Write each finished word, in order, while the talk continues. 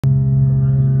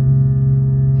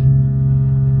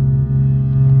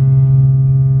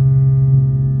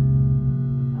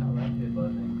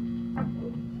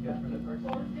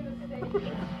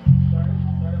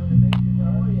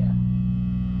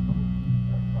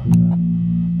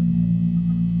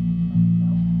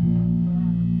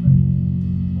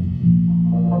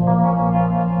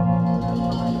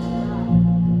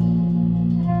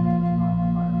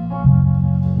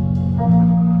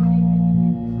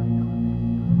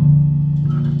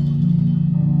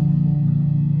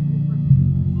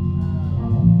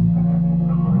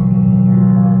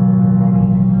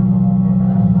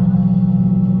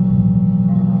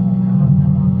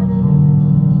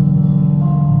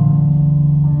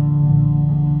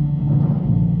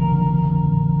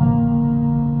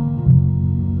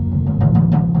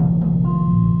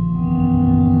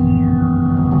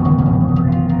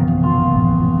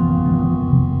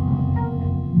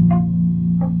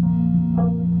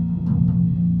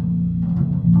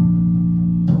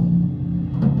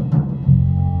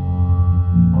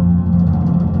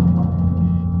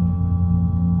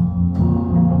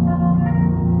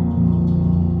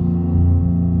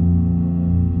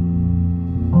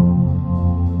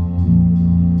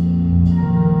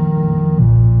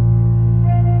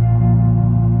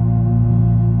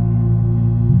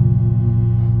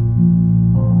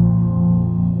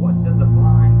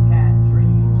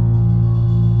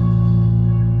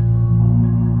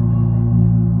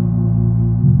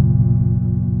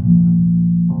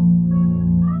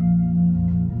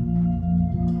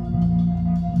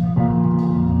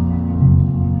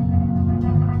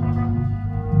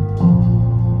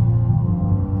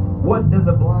What does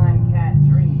a blind cat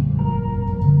dream?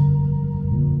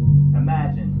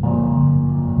 Imagine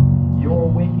your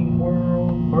waking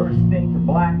world burst into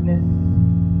blackness,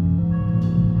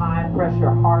 high pressure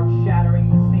heart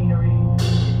shattering the scenery,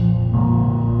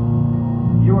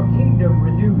 your kingdom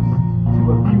reduced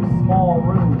to a few small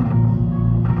rooms,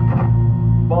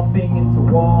 bumping into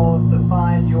walls to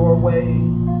find your way.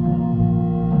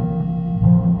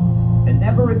 And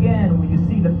never again will you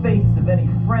see the face of any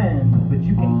friend, but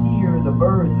you can hear the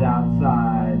birds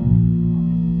outside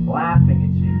laughing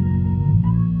at you,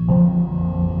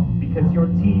 because your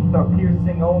teeth are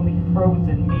piercing only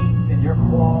frozen meat and your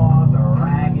claws are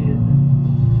ragged.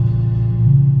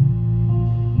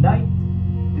 Night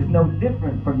is no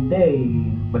different from day,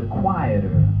 but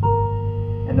quieter,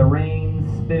 and the rain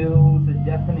spills a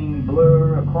deafening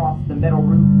blur across the metal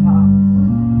rooftops.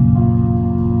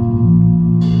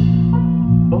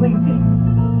 Blinking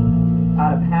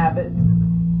out of habit,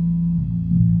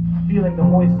 feeling the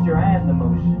moisture and the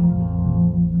motion,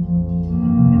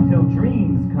 until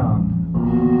dreams come,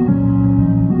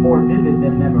 more vivid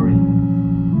than memories.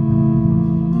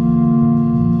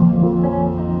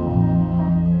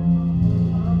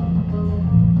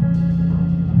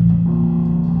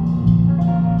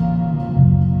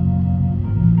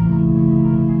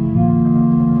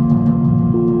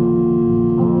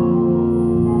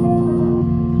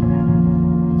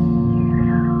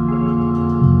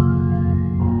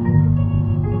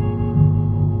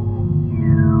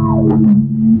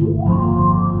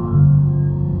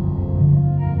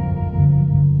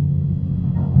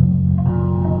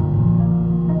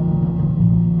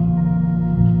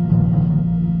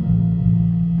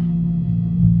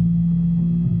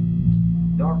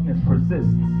 Darkness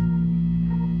persists.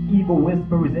 Evil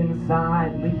whispers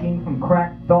inside, leaking from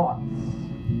cracked thoughts,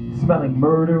 smelling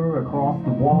murder across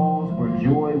the walls where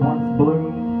joy once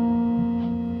bloomed.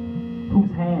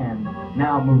 Whose hand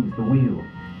now moves the wheel?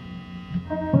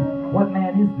 What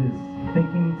man is this,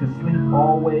 thinking to sleep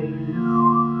always?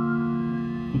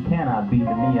 He cannot be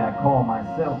the me I call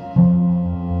myself.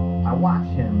 I watch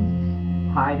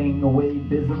him, hiding away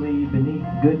busily beneath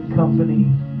good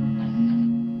company.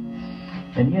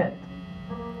 And yet,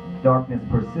 darkness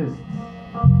persists.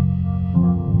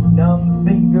 Numb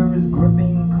fingers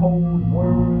gripping cold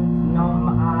words,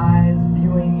 numb eyes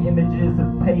viewing images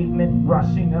of pavement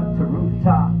rushing up to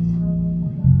rooftops.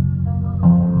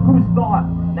 Whose thought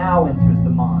now enters the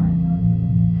mind?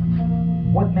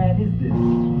 What man is this,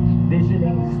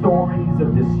 visioning stories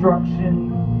of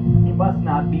destruction? He must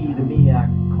not be the me I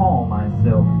call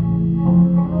myself.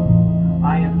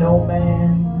 I am no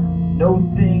man, no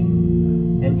thing,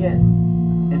 and yet,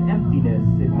 an emptiness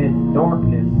admits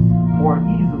darkness more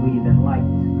easily than light.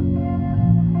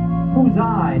 Whose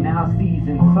eye now sees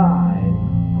inside?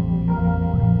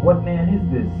 What man is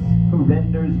this who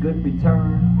renders good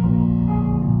return?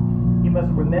 He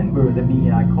must remember the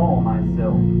me I call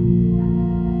myself.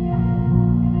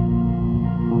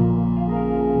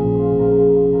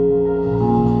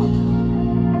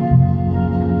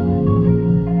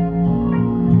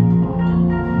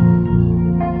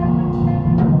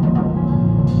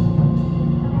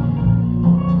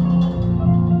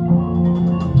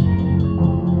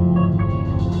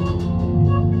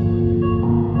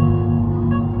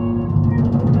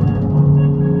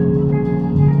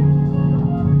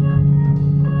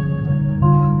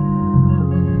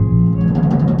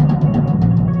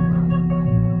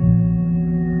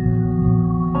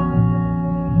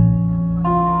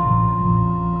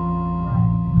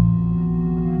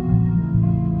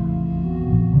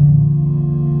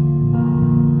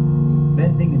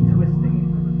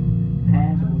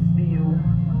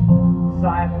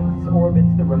 Silence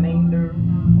orbits the remainder,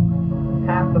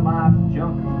 half the lives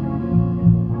jumped,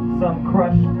 some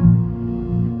crushed,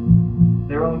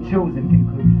 their own chosen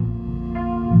conclusion.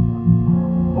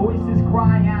 Voices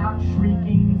cry out,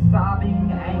 shrieking,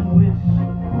 sobbing, anguish.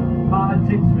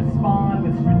 Politics respond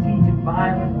with strategic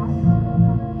violence.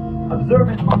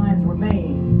 Observant minds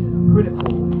remain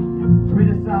critical,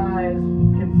 criticize,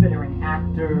 considering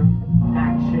actor,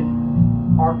 action,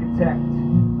 architect,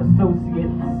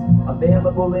 associates,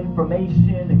 available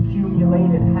information,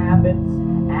 accumulated habits,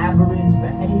 average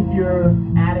behavior,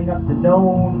 adding up the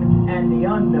known and the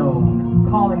unknown,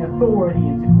 calling authority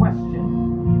into question.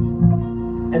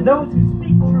 And those who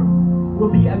speak truth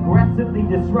will be aggressively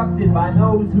disrupted by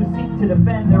those who seek to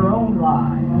defend their own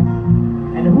lives.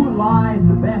 And who lies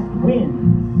the best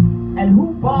wins, and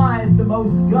who buys the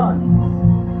most guns,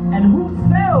 and who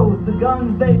sells the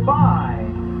guns they buy,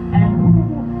 and who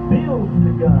builds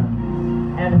the guns,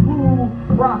 and who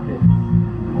profits.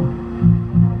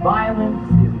 Violence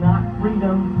is not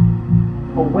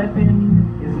freedom, A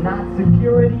weapon is not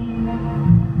security.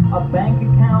 A bank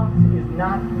account is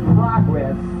not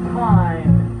progress.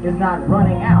 Time is not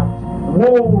running out.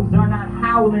 Wolves are not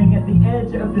howling at the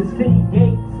edge of the city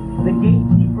gates. The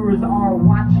gatekeepers are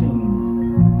watching.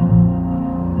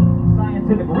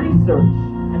 Scientific research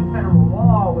and federal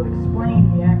law will explain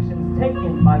the actions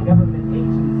taken by government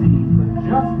agencies, but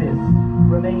justice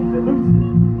remains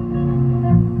elusive.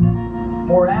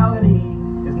 Morality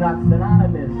is not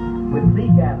synonymous with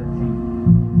legality.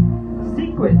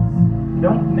 Secrets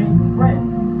don't make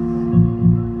friends.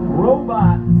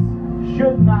 Robots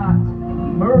should not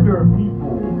murder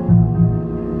people.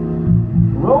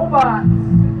 Robots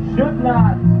should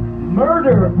not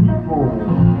murder people.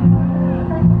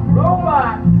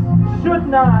 Robots should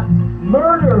not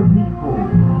murder people.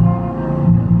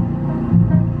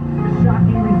 The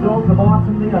shocking result of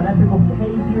awesomely unethical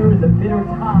behavior is a bitter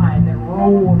tide that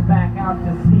rolls back out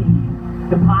to sea,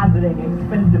 depositing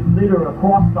expensive litter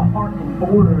across the heart and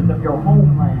borders of your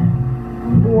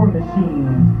homeland. War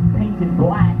machines painted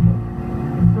black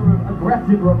serve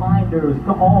aggressive reminders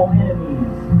to all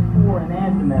enemies, foreign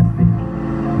and domestic.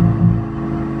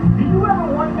 Do you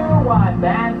ever wonder why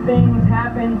bad things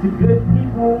happen to good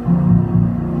people?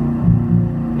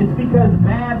 It's because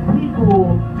bad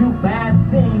people do bad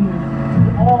things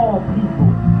to all people.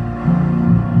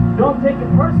 Don't take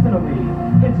it personally,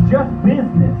 it's just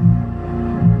business.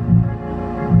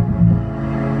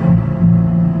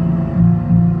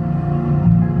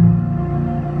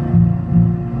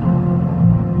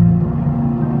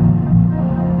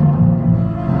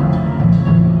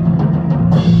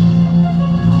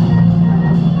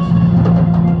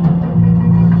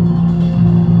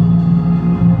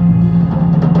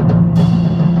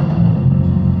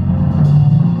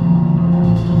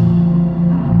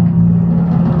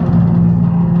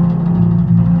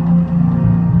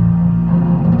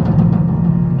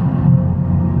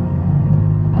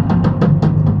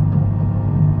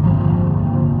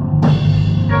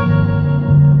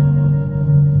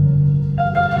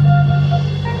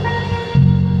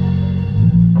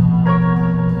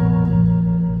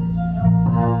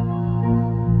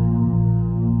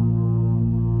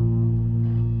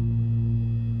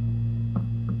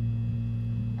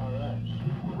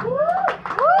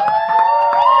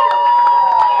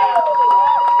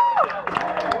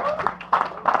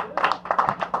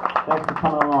 Thanks for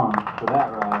coming along for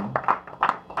that ride.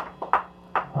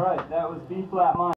 Alright, that was B-flat minor.